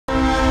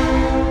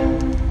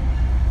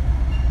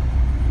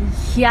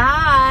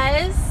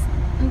Yes,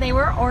 they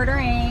were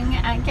ordering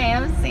at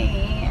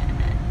KFC.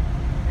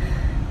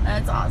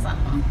 That's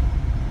awesome.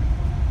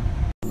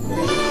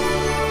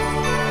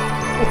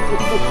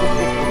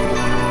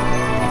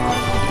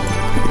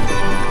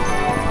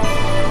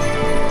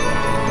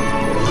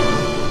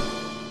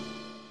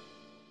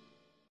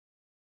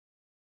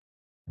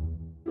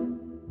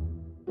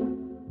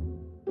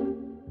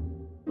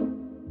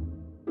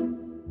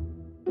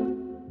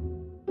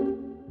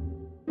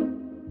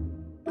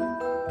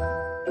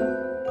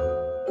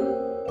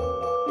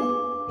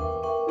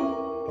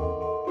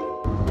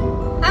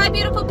 Hi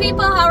beautiful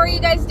people, how are you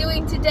guys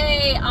doing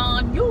today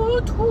on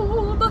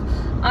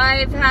YouTube?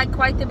 I've had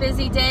quite the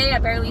busy day. I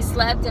barely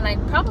slept and I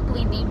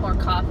probably need more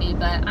coffee,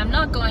 but I'm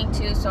not going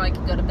to, so I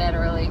can go to bed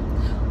early.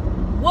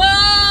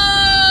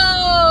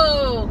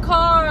 Whoa!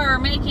 Car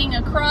making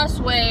a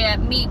crossway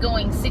at me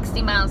going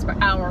 60 miles per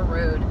hour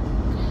road.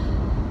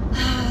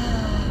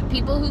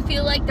 People who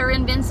feel like they're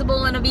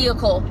invincible in a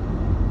vehicle.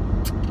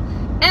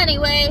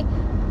 Anyway,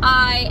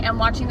 I am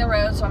watching the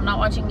road, so I'm not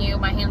watching you.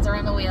 My hands are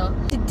on the wheel.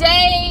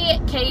 Today,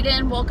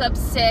 Cayden woke up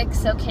sick,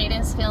 so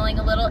Cayden's feeling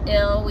a little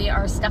ill. We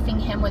are stuffing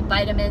him with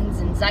vitamins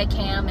and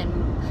Zicam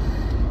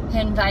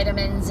and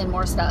vitamins and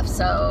more stuff,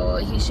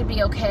 so he should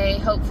be okay,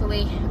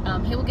 hopefully.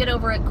 He will get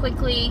over it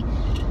quickly.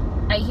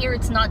 I hear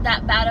it's not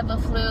that bad of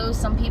a flu.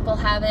 Some people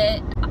have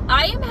it.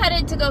 I am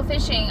headed to go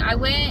fishing. I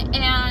went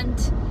and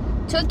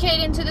took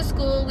Cayden to the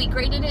school. We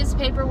graded his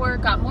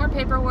paperwork, got more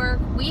paperwork.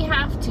 We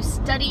have to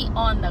study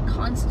on the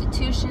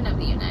Constitution of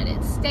the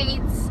United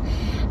States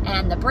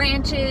and the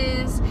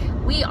branches.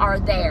 We are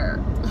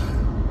there.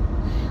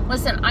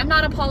 Listen, I'm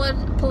not a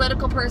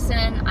political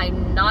person.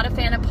 I'm not a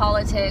fan of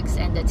politics,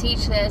 and to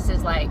teach this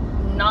is like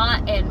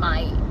not in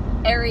my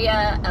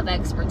area of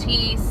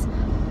expertise.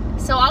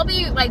 So I'll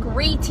be like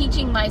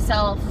reteaching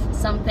myself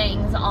some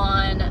things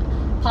on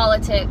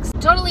politics.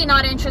 Totally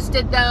not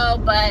interested though,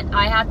 but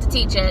I have to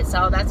teach it,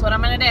 so that's what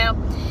I'm gonna do.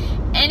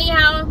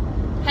 Anyhow,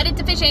 headed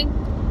to fishing.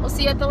 We'll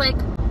see you at the lake.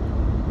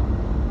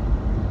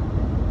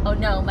 Oh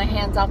no, my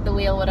hand's off the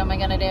wheel. What am I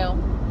gonna do?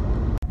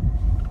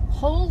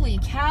 Holy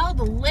cow,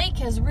 the lake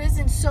has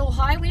risen so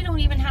high we don't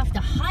even have to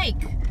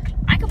hike.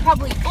 I could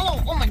probably,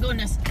 oh my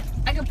goodness,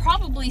 I could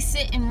probably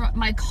sit in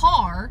my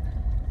car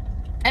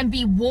and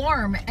be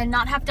warm and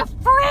not have to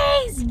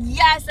freeze.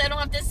 Yes, I don't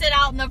have to sit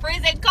out in the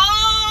freezing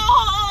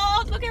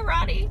cold. Look at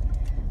Ronnie.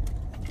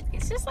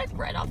 He's just like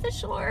right off the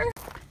shore.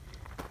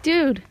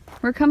 Dude,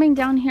 we're coming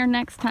down here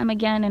next time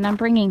again, and I'm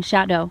bringing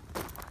Shadow.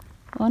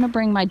 I want to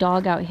bring my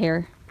dog out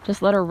here.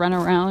 Just let her run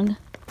around.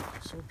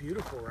 It's so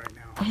beautiful right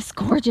now. It's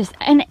gorgeous.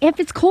 And if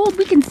it's cold,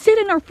 we can sit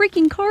in our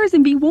freaking cars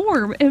and be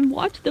warm and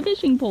watch the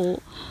fishing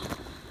pole.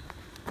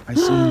 I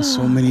seen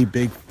so many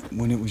big,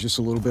 when it was just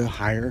a little bit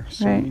higher,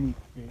 so many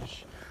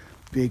fish.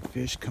 Big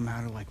fish come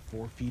out of like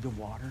 4 feet of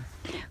water.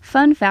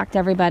 Fun fact,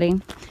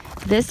 everybody.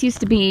 This used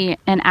to be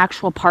an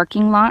actual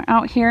parking lot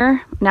out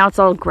here. Now it's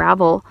all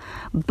gravel.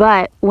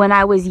 But when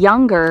I was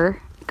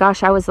younger,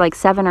 gosh, I was like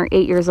 7 or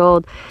 8 years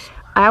old,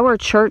 our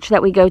church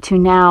that we go to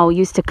now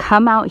used to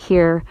come out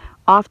here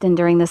often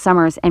during the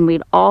summers, and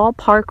we'd all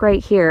park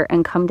right here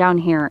and come down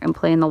here and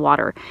play in the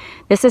water.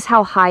 This is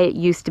how high it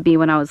used to be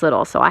when I was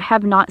little. So I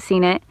have not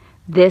seen it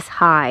this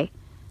high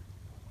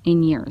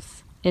in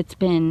years. It's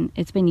been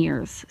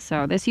years.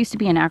 So this used to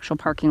be an actual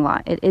parking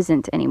lot. It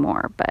isn't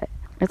anymore, but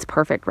it's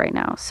perfect right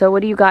now. So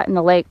what do you got in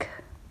the lake?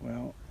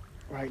 Well,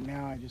 right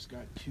now I just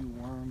got 2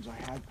 worms. I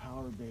had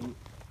power bait,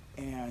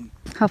 and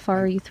how far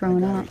are you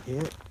throwing out?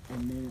 Hit,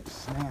 and then it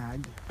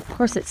snagged. Of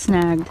course it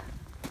snagged.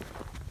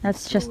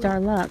 That's so just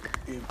our luck.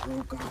 It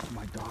broke off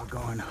my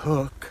doggone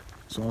hook.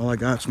 So all I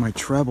got is my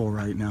treble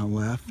right now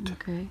left.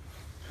 Okay.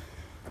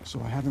 So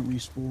I haven't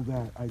re-spooled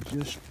that. I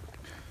just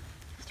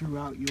threw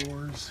out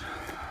yours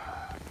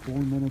 4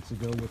 minutes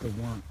ago with a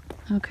worm.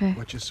 Okay.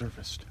 What just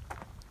surfaced?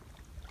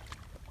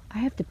 I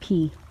have to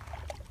pee.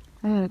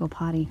 I gotta go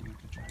potty. You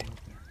have to drive up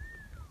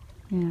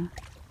there. Yeah.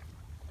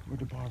 Where'd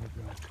the bobber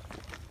go?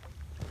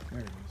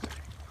 There it is.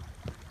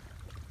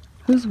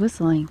 Who's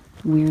whistling?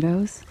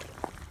 Weirdos.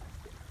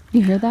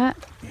 You hear that?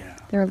 Yeah.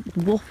 They're a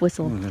wolf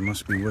whistle. Oh, they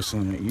must be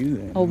whistling at you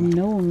then. Oh,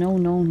 no,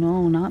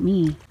 not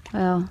me.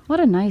 Well, what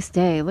a nice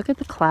day. Look at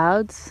the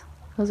clouds.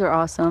 Those are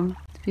awesome.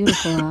 It's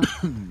beautiful out.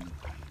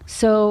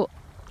 So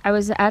I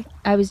was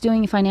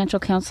doing financial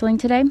counseling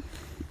today,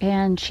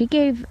 and she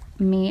gave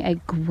me a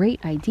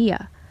great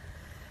idea.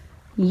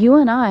 You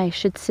and I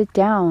should sit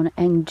down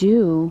and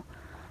do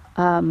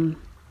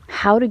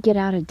how to get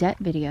out of debt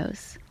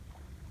videos.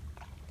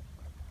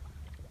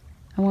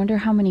 I wonder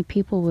how many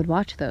people would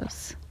watch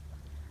those.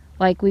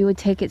 Like, we would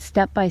take it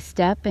step by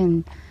step,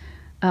 and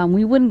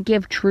we wouldn't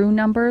give true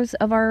numbers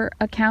of our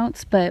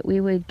accounts, but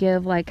we would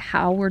give like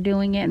how we're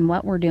doing it and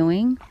what we're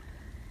doing.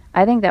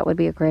 I think that would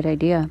be a great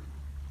idea.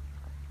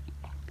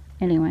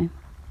 Anyway,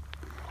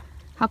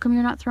 how come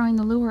you're not throwing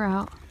the lure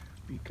out?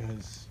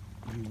 Because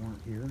you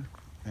weren't here,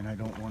 and I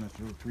don't want to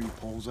throw 3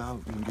 poles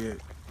out and get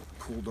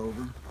pulled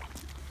over.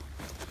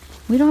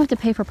 We don't have to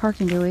pay for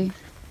parking, do we?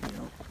 Yep.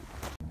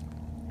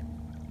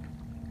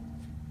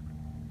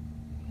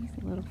 He's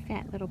He's a little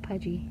fat, little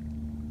pudgy.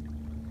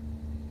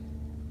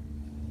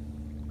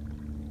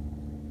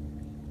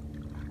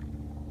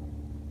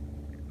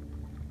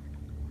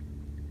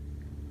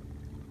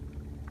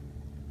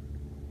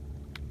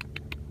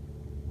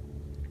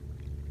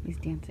 He's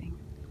dancing.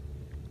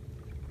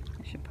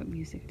 I should put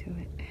music to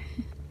it.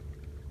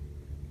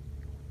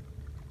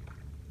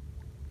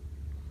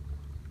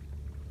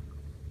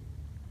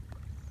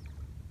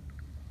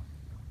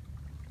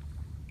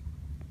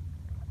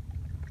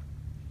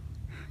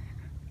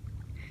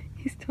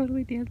 He's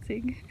totally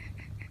dancing.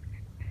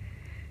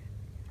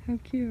 How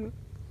cute.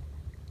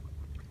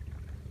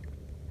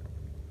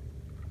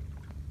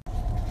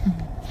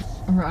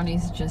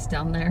 Ronnie's just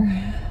down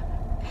there.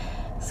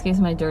 Excuse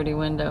my dirty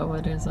window,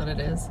 it is what it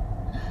is.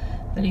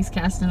 But he's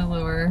casting a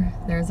lure.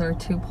 There's our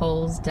 2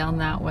 poles down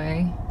that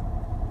way.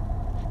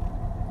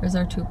 There's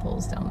our 2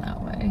 poles down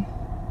that way.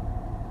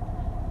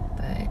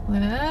 But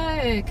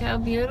look how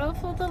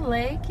beautiful the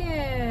lake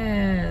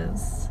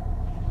is.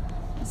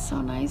 It's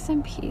so nice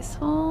and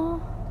peaceful.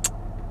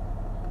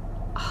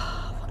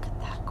 Oh, look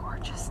at that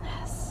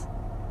gorgeousness.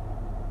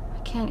 I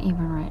can't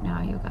even right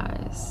now, you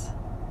guys.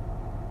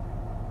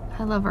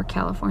 I love our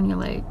California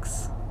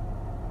lakes.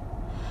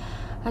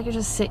 I could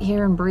just sit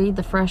here and breathe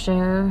the fresh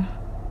air.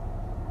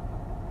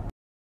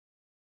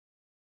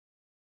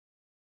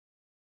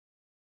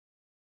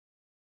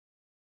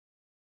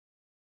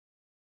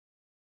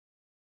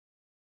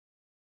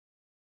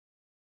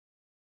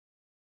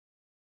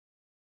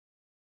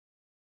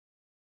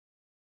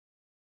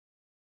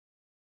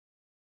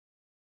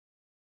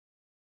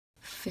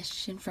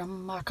 Fishing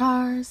from our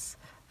cars,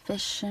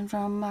 fishing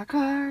from our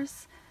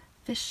cars,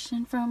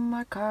 fishing from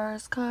our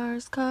cars,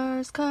 cars,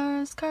 cars,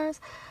 cars, cars.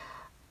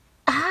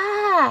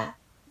 Ah!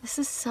 This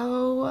is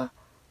so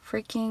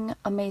freaking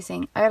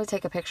amazing. I gotta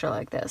take a picture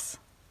like this.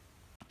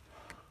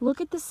 Look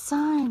at the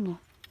sun.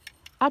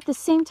 At the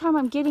same time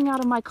I'm getting out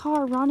of my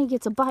car, Ronnie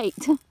gets a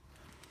bite.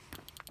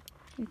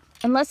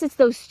 Unless it's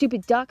those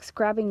stupid ducks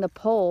grabbing the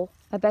pole.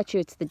 I bet you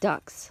it's the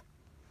ducks.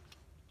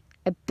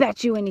 I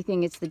bet you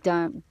anything it's the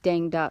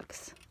dang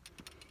ducks.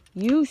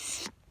 You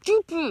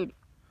stupid!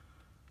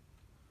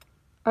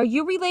 Are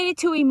you related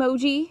to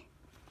Emoji?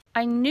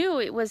 I knew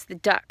it was the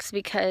ducks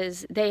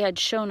because they had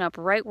shown up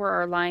right where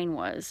our line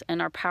was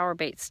and our power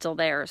bait's still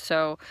there.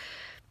 So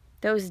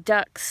those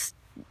ducks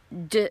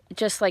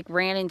just like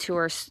ran into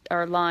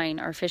our line,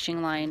 our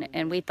fishing line,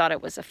 and we thought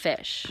it was a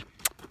fish.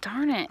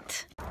 Darn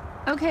it.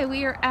 Okay,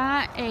 we are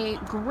at a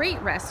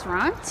great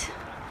restaurant.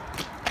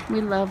 We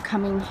love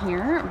coming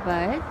here,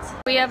 but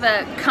we have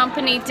a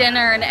company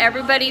dinner and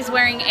everybody's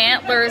wearing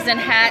antlers and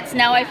hats.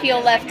 Now I feel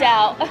left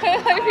out. I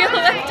feel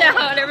left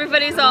out.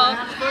 Everybody's all...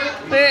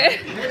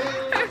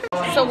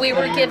 So we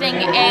were giving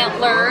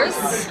antlers.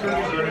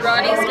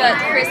 Ronnie's got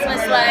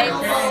Christmas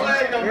lights.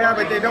 Yeah,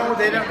 but they're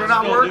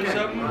not working.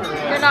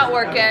 They're not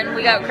working.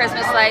 We got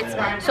Christmas lights.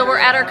 So we're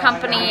at our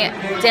company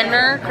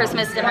dinner,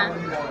 Christmas dinner.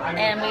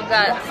 And we've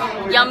got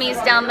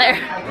yummies down there.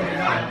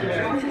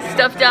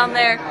 Stuff down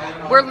there.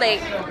 We're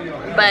late,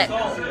 but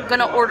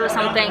gonna order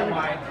something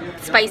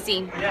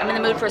spicy. I'm in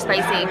the mood for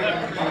spicy.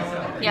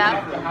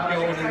 Yeah?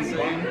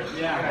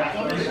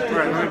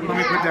 Right, let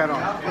me put that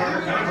on.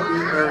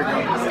 There we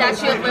go.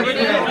 Statue of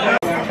Liberty.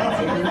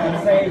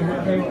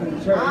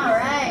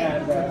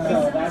 Alright.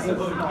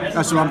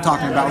 That's what I'm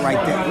talking about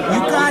right there. You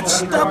got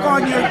stuck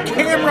on your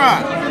camera!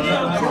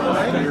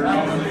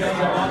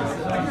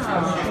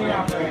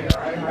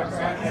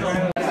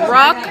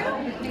 Rock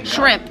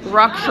shrimp.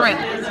 Rock shrimp.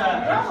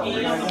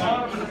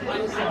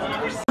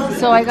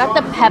 So I got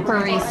the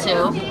peppery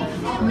soup.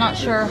 I'm not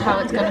sure how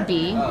it's gonna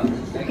be.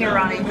 Here,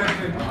 Ronnie.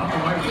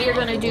 We are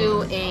gonna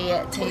do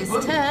a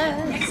taste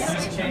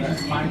test.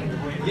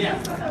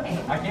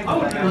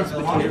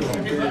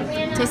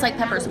 Tastes like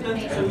peppers.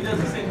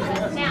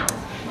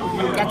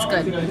 That's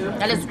good.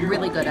 That is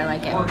really good. I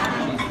like it.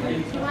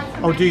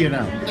 Oh, do you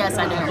now? Yes,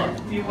 I do.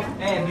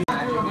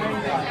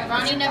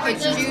 Ronnie never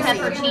does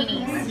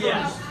pepperoncinis.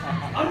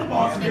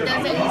 He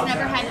doesn't. He's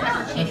never had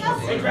pepperoncinis.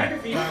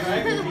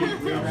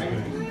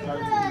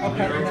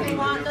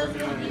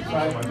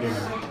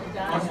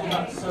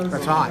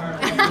 That's hot.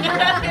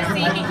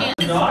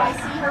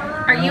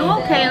 Are you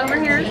okay over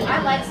here?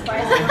 I like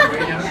spicy.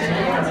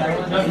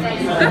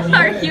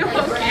 Are you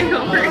okay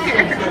over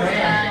here?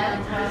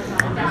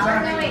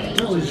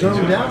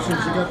 Zoned out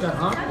since you got that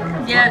hot.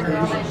 Yeah.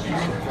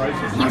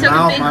 He took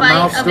a big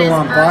bite of his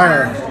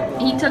burger.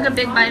 He took a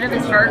big bite of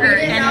his burger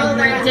and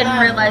we didn't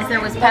realize there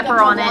was pepper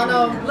on it.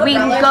 We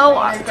go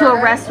to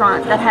a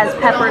restaurant that has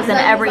peppers and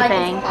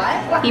everything.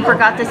 He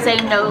forgot to say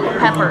no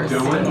peppers.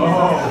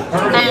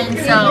 And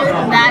so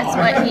that's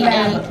what he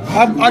ate.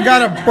 I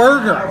got a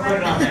burger.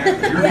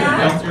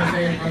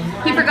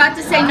 He forgot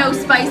to say no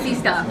spicy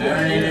stuff.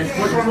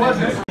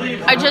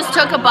 I just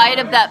took a bite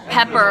of that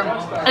pepper.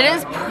 It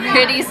is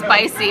pretty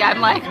spicy. I'm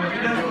like,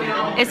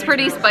 it's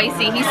pretty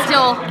spicy. He's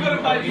still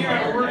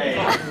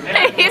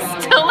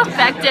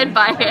affected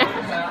by it.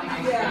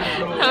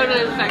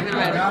 Totally affected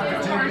by it.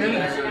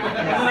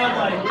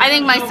 I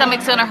think my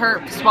stomach's gonna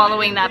hurt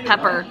swallowing that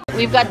pepper.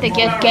 We've got the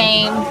gift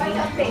game.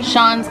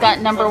 Sean's got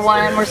number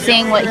 1. We're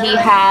seeing what he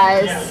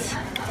has.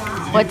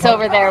 What's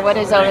over there? What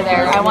is over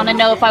there? I want to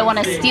know if I want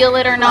to steal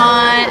it or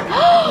not.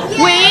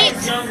 Wait,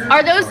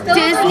 are those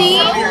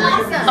Disney?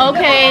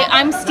 Okay,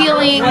 I'm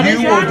stealing.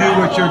 You will do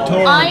what you're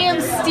told. I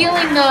am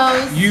stealing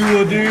those. You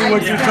will do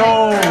what you're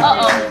told.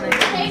 Uh-oh.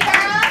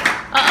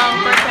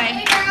 Uh-oh,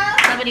 birthday.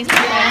 Somebody's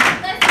birthday.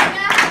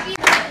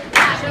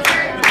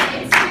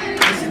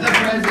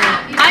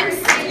 I'm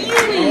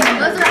stealing.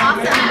 Those are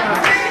awesome.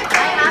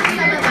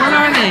 What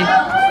are they?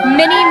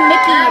 Mini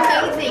Mickey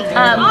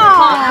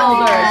pop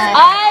holders.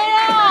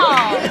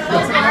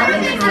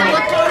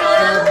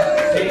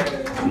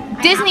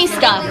 Disney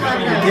stuff.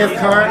 Gift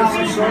card.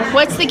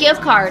 What's the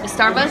gift card?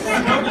 Starbucks?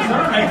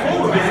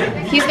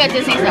 He's got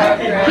Disney stuff.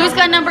 Who's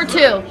got number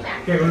 2?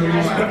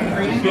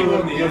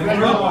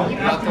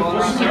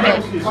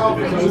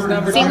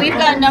 See, we've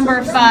got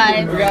number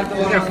 5.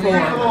 They're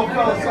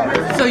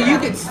 4. So you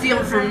could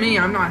steal from me.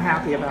 I'm not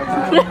happy about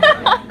that.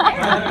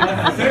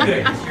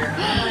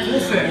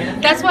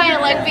 That's why I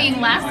like being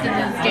last in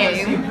this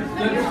game.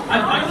 Do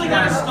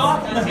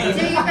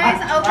you guys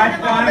open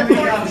them all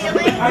before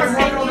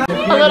stealing?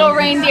 A little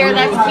reindeer,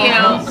 that's cute.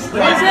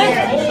 What's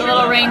it? A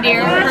little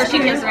reindeer. Hershey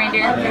Kiss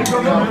reindeer. I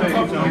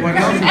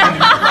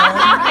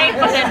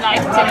put a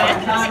knife to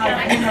it.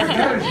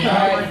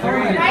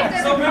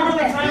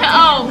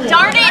 Oh,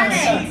 darn it!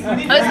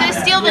 I was going to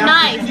steal the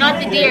knife, not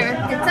the deer.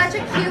 It's such a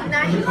cute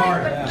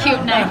knife.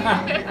 Cute knife.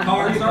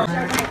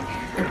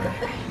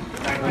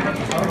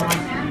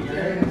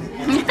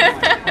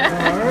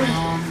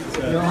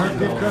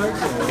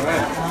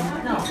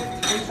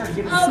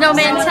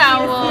 Snowman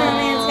towel.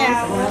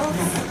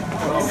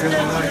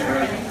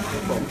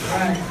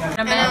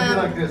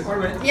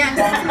 Ornament. Yeah,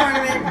 this is an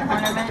ornament.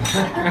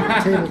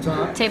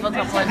 Ornament.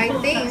 Tabletop one. I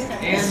think.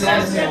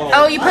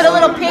 Oh, you put a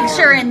little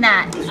picture in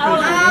that.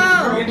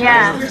 Oh.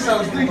 Yeah.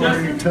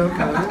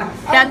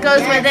 That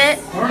goes with it?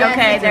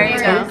 Okay, there you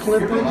go.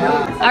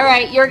 All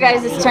right, your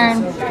guys'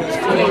 turn.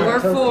 We're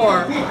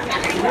 4.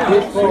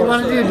 What do you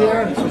want to do,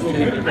 dear?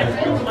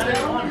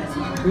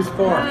 Who's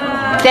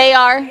 4? They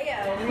are.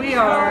 We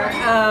are.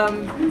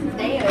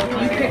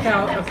 You pick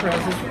out a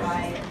present.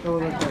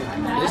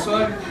 This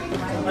one?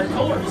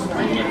 Oh,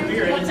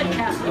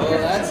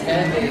 that's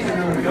heavy.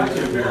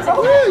 Oh,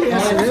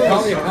 yes, it is.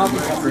 Probably a coffee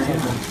cup or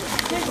something.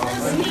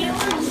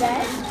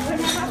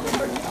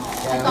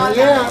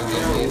 Yeah.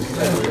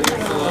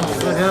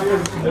 What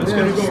happened?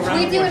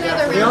 We do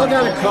another We all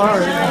got a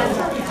card.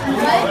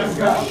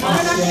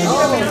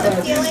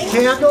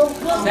 Candle?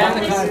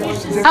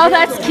 Oh,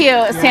 that's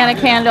cute. Santa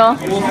candle.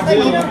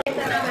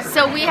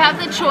 So we have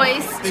the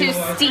choice to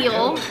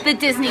steal the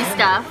Disney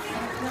stuff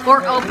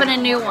or open a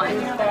new one.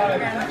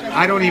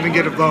 I don't even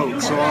get a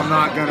vote, so I'm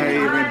not gonna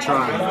even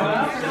try.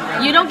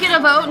 You don't get a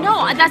vote?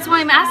 No, that's why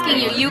I'm asking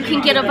you. You can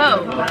get a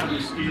vote.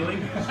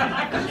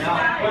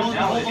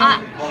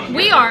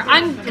 We are.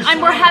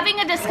 We're having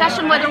a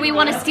discussion whether we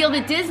want to steal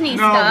the Disney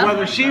stuff. No,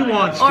 whether she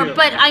wants or, to.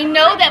 but I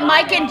know that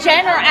Mike and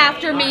Jen are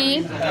after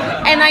me,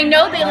 and I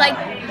know they like.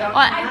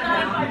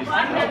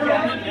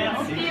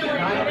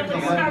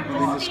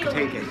 Just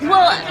take it.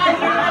 Well,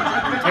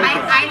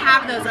 I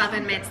have those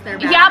oven mitts. They're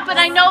bad. yeah, but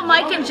I know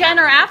Mike and Jen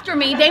are after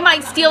me. They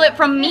might steal it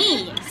from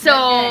me,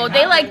 so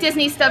they like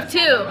Disney stuff too.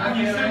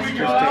 Just take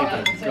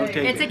it. Go take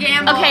It's it. a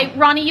gamble. Okay,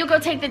 Ronnie, you go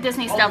take the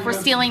Disney stuff. We're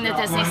stealing the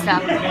Disney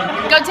stuff.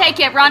 Go take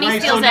it. Ronnie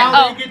steals it.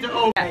 Oh,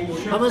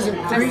 How was it?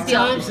 3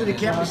 times that it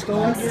kept me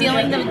stolen?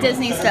 stealing the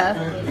Disney stuff.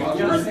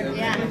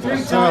 Yeah.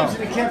 3 times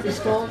that it kept me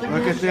stolen?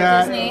 Look at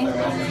that. Disney.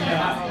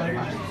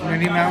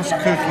 Minnie Mouse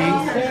cookie.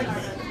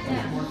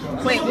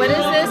 Wait, what is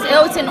this?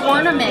 Oh, it's an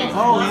ornament.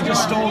 Oh, you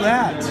just stole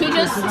that. He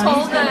just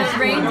told the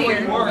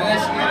reindeer.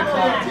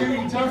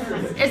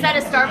 Is that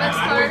a Starbucks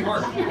card?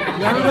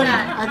 Everybody,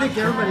 I think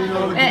everybody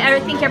knows. I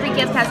think every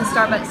gift has a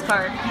Starbucks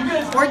card.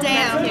 Or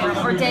Deo.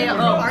 Or Deo.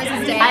 Oh, Ours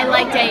is Deo. I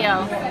like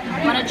Deo.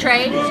 Want to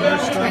trade?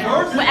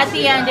 At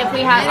the end, if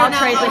we have, I'll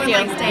trade with you.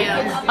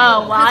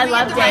 Oh, well, I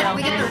love Deo.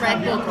 We get the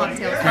Red Bull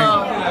cocktail.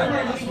 Oh.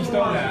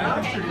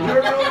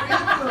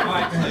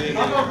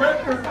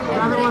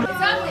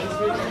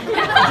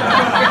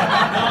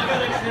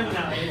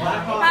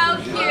 How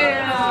cute!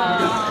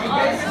 Oh,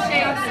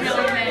 shade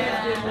snowman.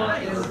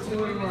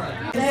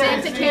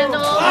 Santa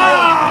candle.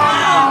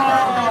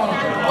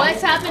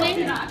 What's happening?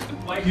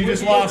 You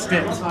just lost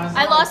it.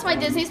 I lost my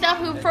Disney stuff.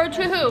 Who for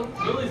to who?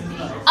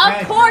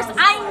 Of course,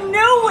 I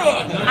knew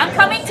it. I'm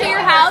coming to your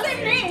house.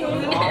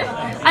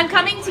 I'm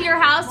coming to your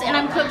house and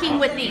I'm cooking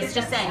with these.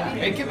 Just saying.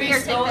 It can be Here,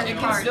 take stolen. this It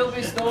can card. still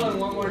be stolen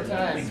one more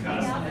time.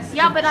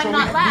 Yeah, but I'm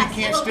not last.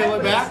 You can't steal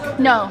it back?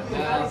 No.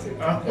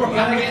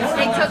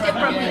 They took it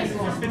from me.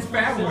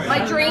 My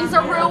dreams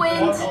are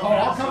ruined.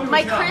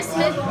 My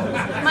Christmas,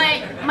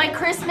 my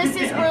Christmas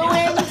is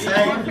ruined.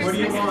 What do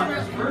you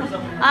want?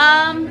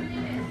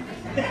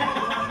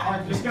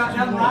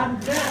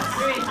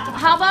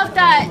 How about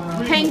that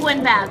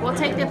penguin bag? We'll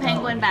take the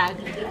penguin bag.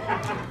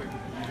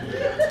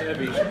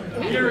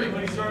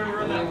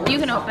 You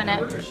can open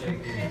it.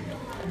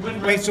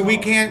 Wait, so we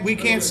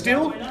can't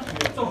steal?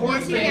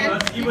 Yes, you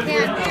can. You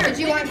can. Did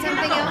you want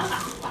something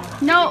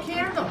else? No,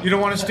 You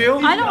don't want to steal?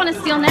 I don't want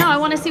to steal now. I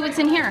want to see what's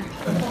in here.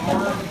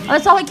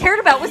 That's all I cared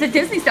about was the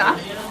Disney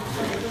stuff.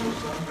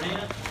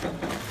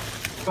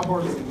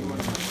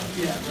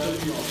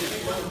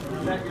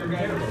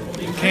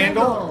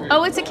 Candle?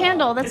 Oh, it's a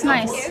candle. That's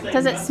nice.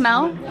 Does it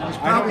smell?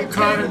 Probably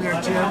card in there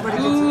too.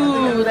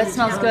 Ooh, that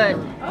smells good.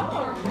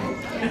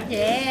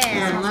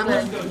 Yeah.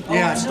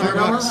 Yeah,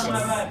 Starbucks.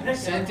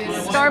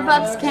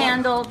 Starbucks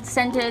candle,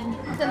 scented.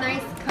 It's a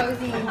nice,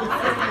 cozy.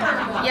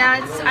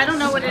 Yeah, it's, I don't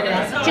know what it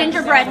is.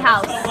 Gingerbread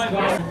house.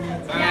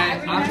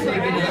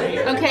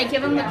 Okay,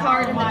 give him the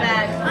card in the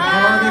bag.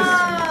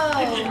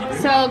 Oh!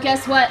 So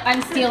guess what?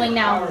 I'm stealing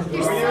now.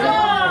 You're so...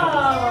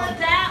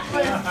 that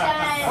was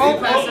fun. Oh,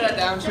 pass that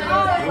down,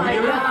 Oh my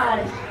god.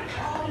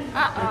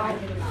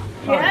 Uh-oh.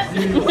 I'm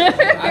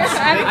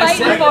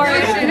fighting for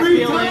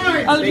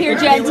it. Oh, here,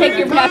 Jen, take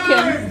your back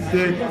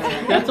in.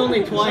 That's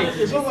only twice.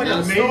 It's like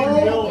a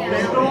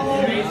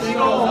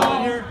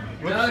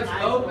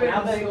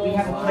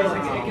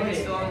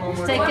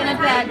Taking it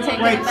back, taking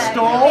it Wait, back.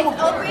 stole?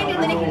 It's open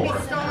and then it can be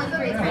stolen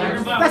 3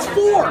 times. That's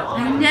 4.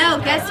 I know.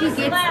 Guess who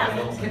gets...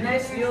 Can they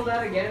steal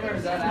that again, or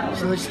is that out?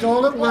 So they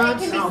stole it Well, it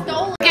once. can be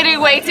stolen.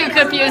 Getting way too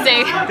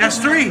confusing. That's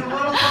 3.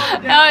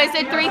 No, is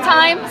it 3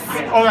 times?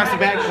 Oh, that's the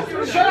bag.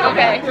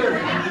 Okay.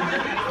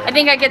 I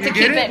think I get to You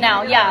keep get it? it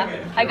now. Yeah,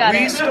 I got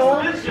We it.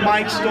 stole,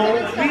 Mike stole,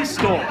 we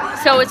stole.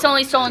 So it's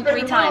only stolen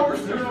 3 times.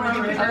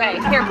 Okay,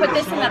 here, put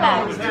this in the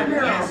bag.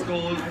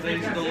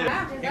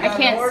 I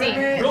can't see.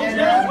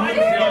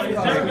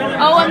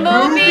 Oh, a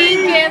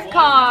movie gift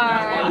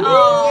card.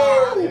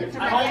 Oh.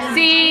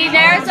 See,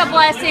 there's a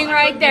blessing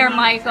right there,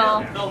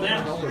 Michael.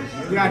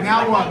 Yeah,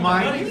 now what,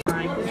 Mike?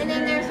 And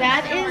then there's...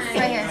 That is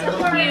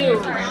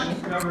huge.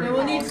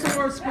 We'll need some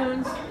more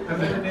spoons.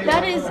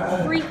 That is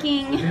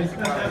freaking...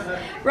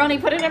 Ronnie,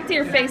 put it up to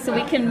your face so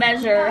we can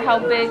measure how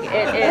big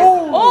it is.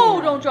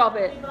 Oh, don't drop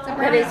it.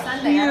 That is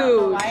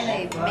huge. Why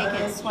they make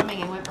it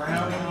swimming in whipped cream.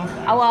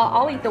 Oh, well,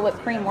 I'll eat the whipped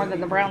cream more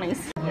than the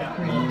brownies.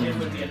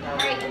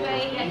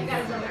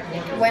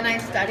 When I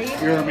study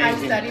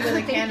with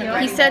a can of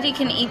He said he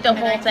can eat the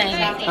whole thing.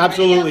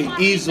 Absolutely,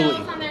 easily.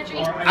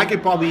 I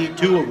could probably eat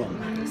 2 of them.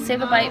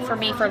 Save a bite for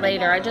me for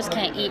later. I just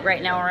can't eat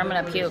right now or I'm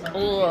gonna puke.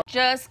 Ugh.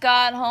 Just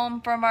got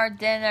home from our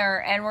dinner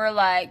and we're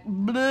like,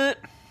 bleh,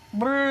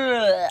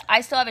 bleh.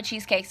 I still have a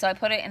cheesecake, so I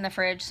put it in the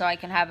fridge so I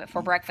can have it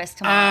for breakfast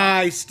tomorrow.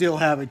 I still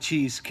have a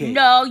cheesecake.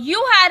 No,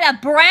 you had a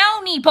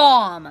brownie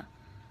bomb.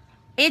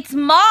 It's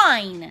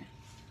mine.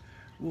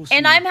 We'll see.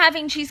 And I'm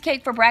having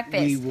cheesecake for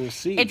breakfast. We will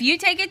see. If you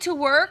take it to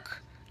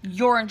work,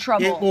 you're in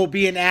trouble. It will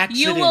be an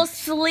accident. You will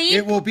sleep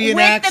It will be an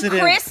with accident. the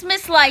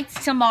Christmas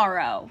lights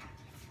tomorrow.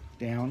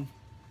 Down.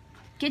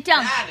 Get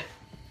down. Dad,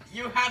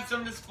 you have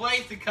some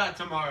displays to cut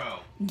tomorrow.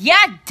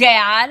 Yeah,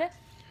 Dad.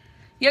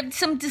 You have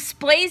some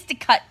displays to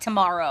cut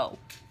tomorrow.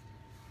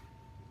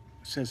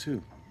 Says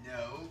who?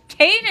 No.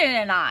 Cayden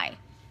and I.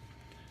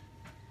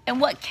 And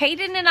what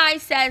Cayden and I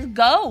says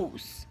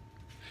goes.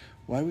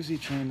 Why was he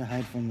trying to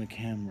hide from the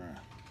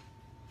camera?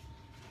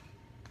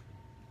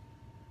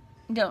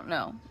 Don't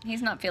know.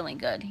 He's not feeling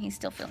good. He's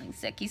still feeling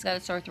sick. He's got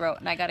a sore throat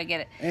and I gotta get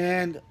it.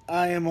 And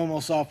I am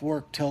almost off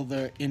work till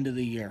the end of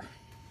the year.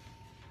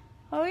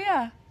 Oh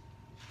yeah.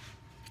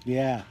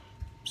 Yeah.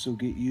 So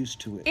get used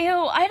to it. Ew,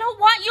 I don't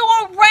want you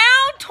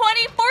around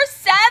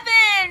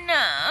 24/7.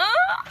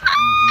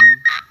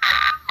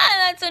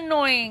 That's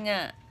annoying.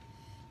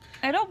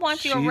 I don't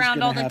want you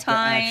around all the She's gonna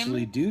have to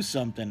actually do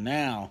something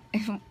now.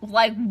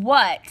 Like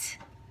what?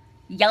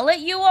 Yell at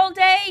you all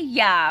day?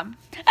 Yeah.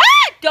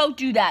 Ah! Don't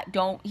do that.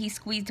 Don't. He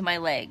squeezed my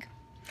leg.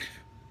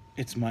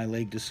 It's my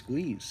leg to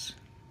squeeze.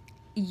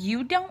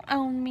 You don't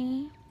own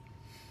me.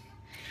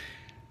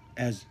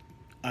 As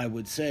I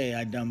would say,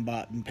 I done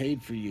bought and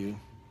paid for you.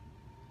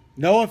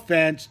 No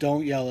offense.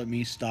 Don't yell at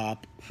me.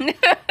 Stop. We're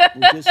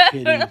just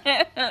kidding.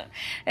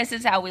 This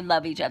is how we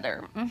love each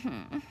other.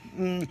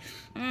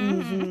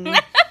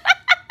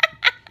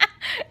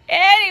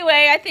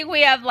 Anyway, I think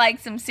we have like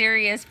some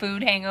serious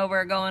food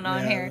hangover going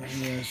on here.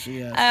 Yes,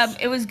 yes.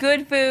 It was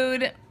good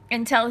food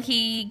until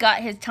he got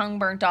his tongue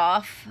burnt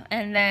off,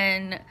 and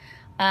then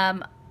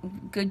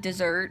good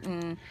dessert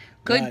and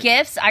good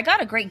gifts. I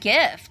got a great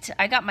gift.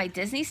 I got my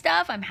Disney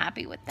stuff. I'm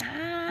happy with that.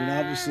 You can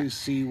obviously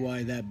see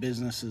why that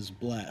business is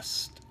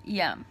blessed.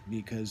 Yeah.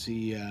 Because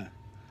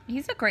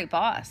He's a great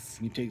boss.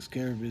 he takes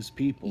care of his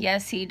people.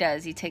 Yes, he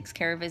does. He takes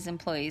care of his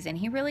employees, and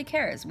he really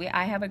cares.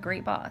 I have a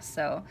great boss,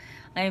 so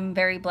I'm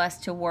very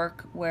blessed to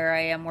work where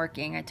I am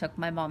working. I took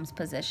my mom's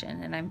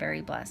position, and I'm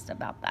very blessed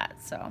about that.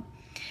 So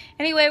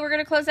anyway, we're going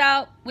to close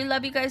out. We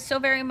love you guys so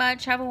very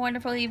much. Have a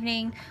wonderful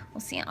evening.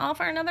 We'll see you all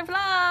for another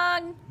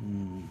vlog.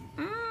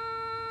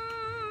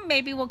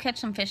 Maybe we'll catch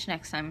some fish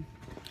next time.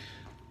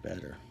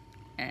 Better.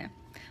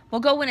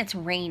 We'll go when it's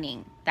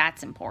raining.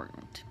 That's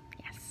important.